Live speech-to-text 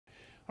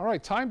All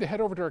right, time to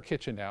head over to our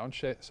kitchen now and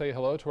say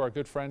hello to our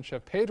good friend,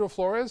 Chef Pedro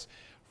Flores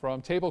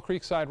from Table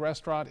Creekside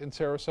Restaurant in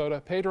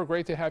Sarasota. Pedro,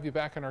 great to have you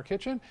back in our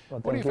kitchen.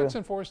 Well, what are you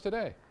fixing for us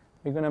today?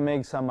 We're going to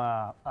make some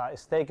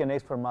steak and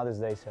eggs for Mother's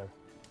Day, sir.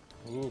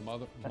 Ooh,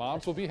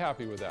 moms will be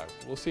happy with that.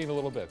 We'll see in a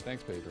little bit.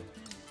 Thanks, Pedro.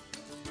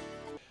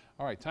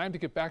 All right, time to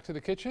get back to the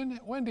kitchen.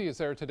 Wendy is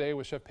there today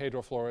with Chef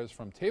Pedro Flores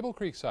from Table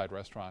Creekside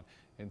Restaurant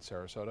in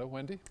Sarasota.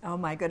 Wendy? Oh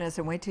my goodness,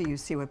 and wait till you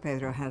see what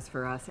Pedro has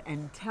for us.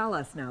 And tell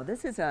us now,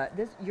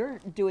 you're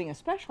doing a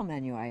special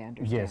menu, I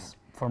understand. Yes,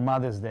 for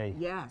Mother's Day.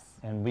 Yes.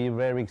 And we're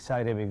very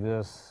excited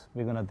because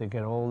we're going to take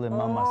care of all the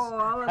mamas. Oh,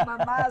 all the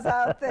mamas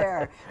out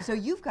there. So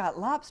you've got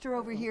lobster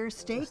over here,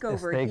 steak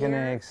over here. Steak and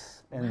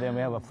eggs, and then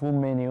we have a full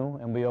menu,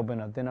 and we open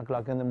at 10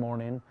 o'clock in the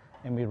morning.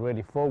 And we're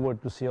ready forward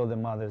to see all the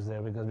mothers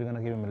there because we're going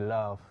to give them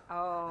love.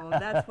 Oh,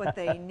 that's what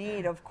they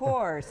need, of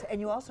course.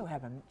 And you also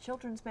have a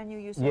children's menu,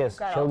 you said? Yes,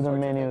 children's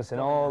menus and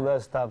all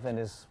that stuff, and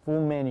it's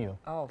full menu.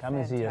 Oh, come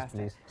and see us,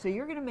 please. So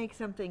you're going to make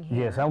something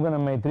here. Yes, I'm going to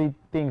make 3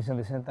 things at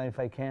the same time if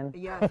I can.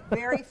 Yes,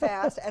 very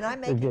fast. And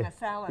I'm making a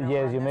salad over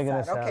Yes, you're making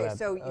a salad. Okay,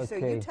 so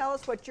you tell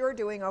us what you're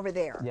doing over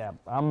there. Yeah,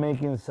 I'm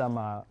making some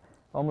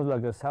almost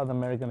like a South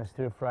American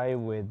stir fry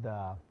with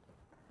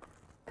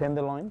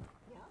tenderloin.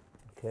 Yeah.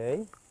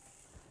 Okay.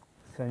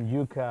 Some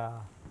yuca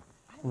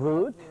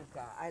root.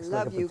 I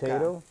love yuca.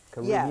 Potato,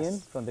 Caribbean,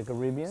 yes. From the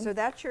Caribbean. So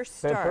that's your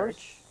starch.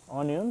 Peppers,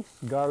 onions,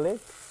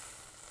 garlic.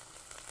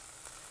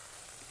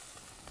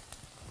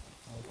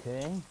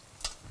 Okay.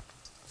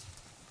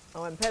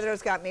 Oh, and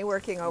Pedro's got me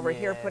working over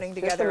here putting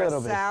together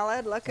a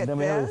salad. Look at this. Then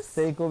we have a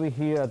steak over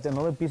here,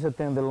 another piece of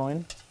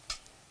tenderloin.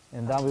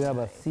 And then we have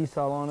a sea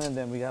salt on it,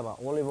 then we have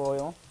olive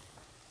oil.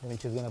 We're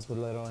just going to put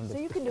a little in the So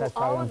you can do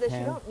all of this,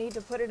 you don't need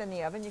to put it in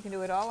the oven, you can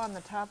do it all on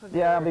the top of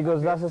your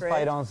because that's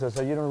 5 ounces,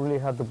 so you don't really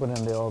have to put it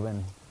in the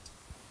oven.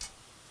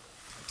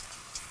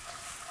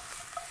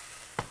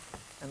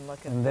 And look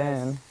at and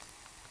then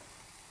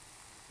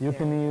you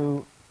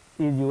can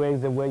eat your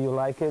eggs the way you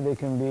like it. They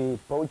can be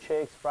poached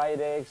eggs,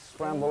 fried eggs,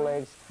 scrambled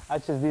eggs. I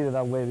just did it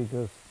that way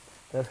because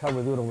that's how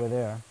we do it over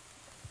there.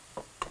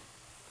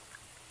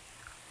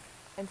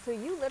 And so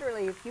you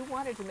literally, if you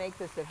wanted to make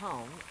this at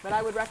home, but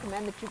I would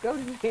recommend that you go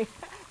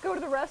to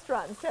the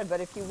restaurant instead, but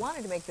if you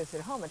wanted to make this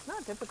at home, it's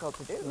not difficult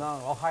to do.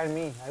 No, or hire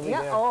me. I'll be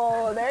there.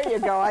 Oh, there you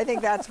go. I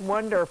think that's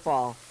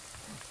wonderful.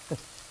 There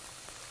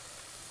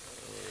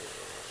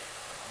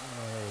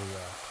you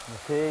go. You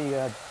see, you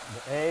got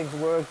the eggs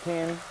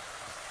working.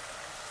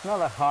 It's not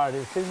that hard.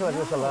 It seems like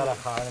there's a lot of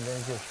hard, and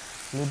then just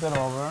flip it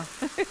over,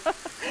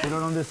 put it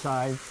on the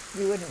side.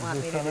 You wouldn't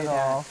want me to do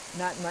that.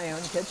 Not in my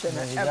own kitchen. And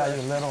then you got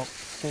your little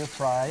stir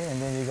fry, and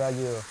then you got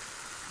your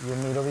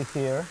meat over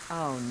here.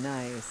 Oh,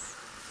 nice.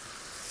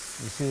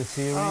 You see the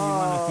searing? You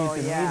want to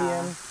keep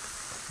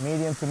it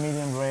medium to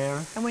medium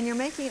rare. And when you're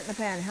making it in the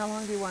pan, how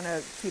long do you want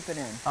to keep it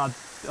in? I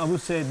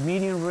would say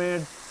medium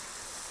rare,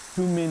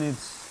 2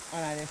 minutes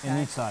on either side?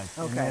 in each side.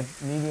 Okay.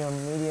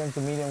 Medium to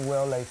medium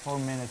well, like 4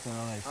 minutes on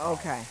either side.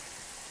 Okay.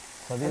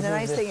 So and the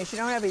nice thing is you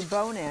don't have any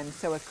bone in,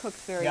 so it cooks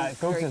very quickly. Yeah, it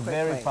cooks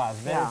very fast,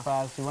 very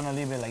fast. You want to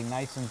leave it like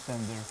nice and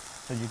tender,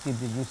 so you keep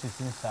the juices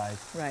inside.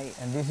 Right.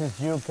 And this is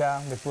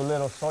yuca. We put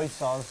little soy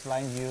sauce,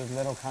 lime juice,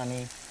 little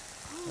honey.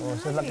 Oh,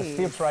 nice. So it's like a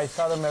stir fry,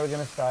 South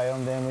American style,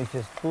 and then we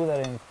just put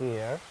that in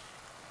here.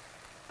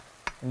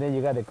 And then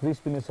you got the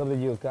crispiness of the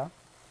yuca.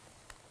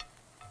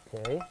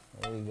 Okay,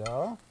 there you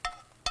go.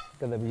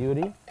 Look at the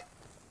beauty.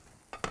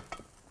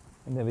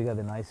 And then we got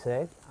the nice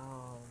egg.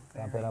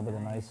 Wrap it up with a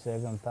nice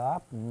egg on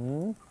top.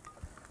 Wow.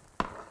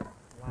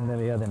 And then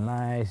we got the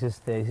nice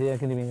steak. See, I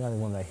can even get it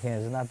with my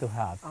hands. It's not too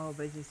hot. Oh,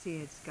 but you see,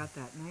 it's got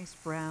that nice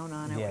brown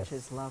on it, which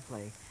is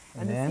lovely.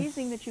 And the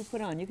seasoning that you put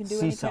on, you can do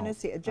any kind of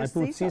seasoning. Just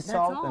I put sea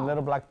salt and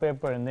little black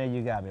pepper, and there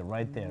you got it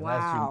right there. Wow.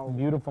 That's your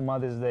beautiful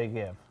Mother's Day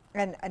gift.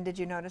 And did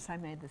you notice I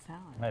made the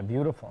salad?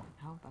 Beautiful.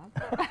 How about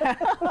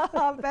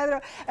that? Pedro,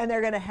 and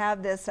they're going to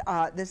have this,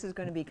 this is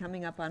going to be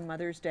coming up on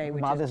Mother's Day,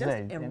 which is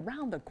just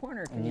around the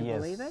corner, can you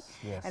believe it?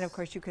 Yes. And of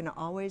course, you can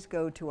always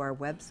go to our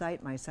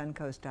website,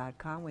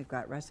 mysuncoast.com. We've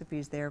got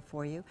recipes there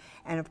for you.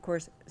 And of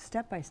course,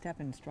 step-by-step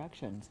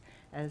instructions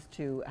as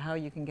to how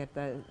you can get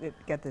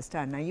this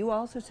done. Now, you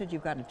also said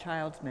you've got a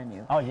child's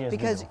menu. Oh, yes.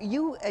 Because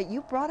you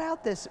brought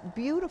out this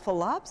beautiful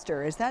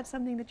lobster. Is that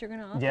something that you're going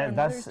to offer on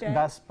Mother's Day? Yeah,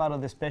 that's part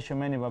of the special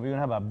menu. But we're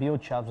going to have veal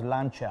chops,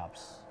 lamb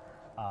chops,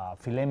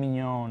 filet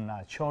mignon,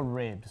 short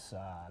ribs,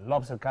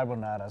 lobster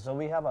carbonara. So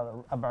we have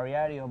a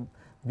variety of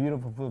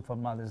beautiful food for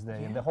Mother's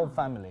Day and the whole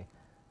family.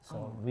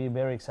 So we're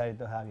very excited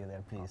to have you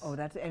there, please. Oh,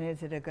 and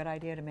is it a good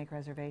idea to make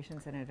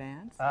reservations in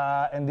advance?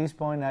 At this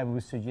point, I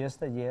would suggest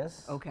that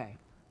yes. Okay.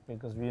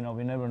 Because we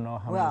never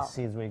know how many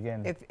seeds we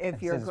get.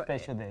 If you're a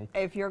special day.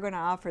 If you're going to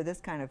offer this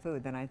kind of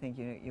food, then I think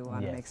you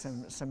want to make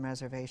some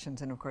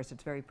reservations. And of course,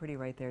 it's very pretty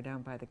right there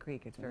down by the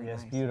creek. It's very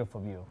nice. Yes, beautiful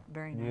view.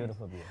 Very nice.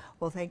 Beautiful view.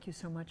 Well, thank you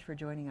so much for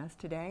joining us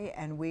today.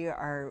 And we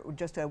are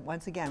just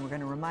once again, we're going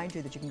to remind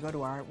you that you can go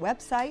to our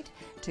website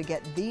to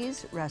get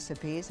these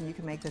recipes, and you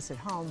can make this at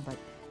home, but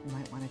you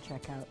might want to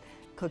check out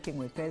Cooking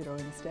with Pedro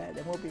instead.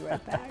 And we'll be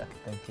right back.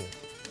 Thank you.